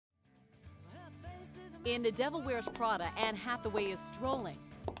In The Devil Wears Prada, Anne Hathaway is strolling,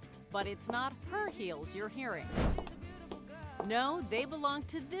 but it's not her heels you're hearing. No, they belong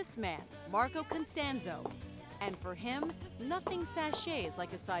to this man, Marko Costanzo. And for him, nothing sachets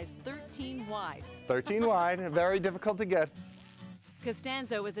like a size 13 wide. 13 wide, very difficult to get.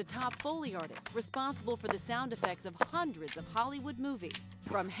 Costanzo is a top Foley artist responsible for the sound effects of hundreds of Hollywood movies.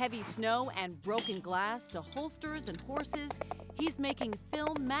 From heavy snow and broken glass to holsters and horses, he's making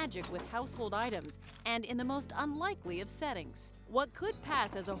film magic with household items and in the most unlikely of settings. What could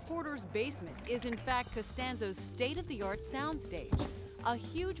pass as a hoarder's basement is in fact Costanzo's state-of-the-art soundstage, a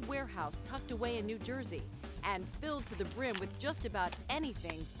huge warehouse tucked away in New Jersey and filled to the brim with just about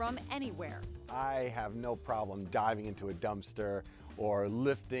anything from anywhere. I have no problem diving into a dumpster or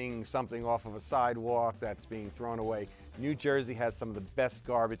lifting something off of a sidewalk that's being thrown away. New Jersey has some of the best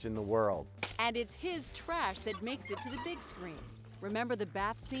garbage in the world. And it's his trash that makes it to the big screen. Remember the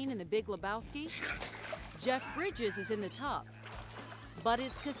bath scene in The Big Lebowski? Jeff Bridges is in the tub, but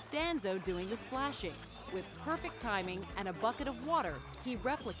it's Costanzo doing the splashing. With perfect timing and a bucket of water, he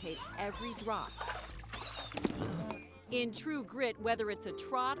replicates every drop. In true grit, whether it's a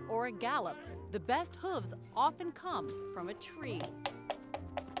trot or a gallop, the best hooves often come from a tree.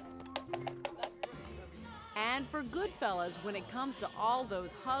 And for Goodfellas, when it comes to all those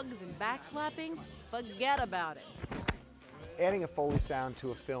hugs and backslapping, forget about it. Adding a Foley sound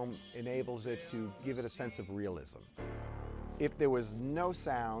to a film enables it to give it a sense of realism. If there was no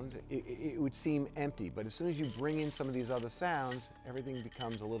sound, it would seem empty, but as soon as you bring in some of these other sounds, everything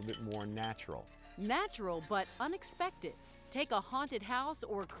becomes a little bit more natural. Natural, but unexpected. Take a haunted house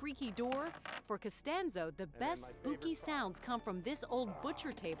or a creaky door. For Costanzo, the best spooky sounds come from this old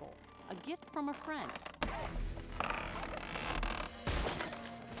butcher table, a gift from a friend.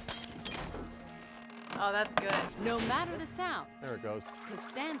 Oh, that's good. No matter the sound, There it goes.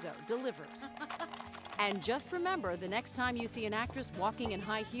 Costanzo delivers. And just remember, the next time you see an actress walking in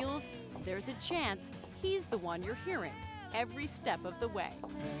high heels, there's a chance he's the one you're hearing every step of the way.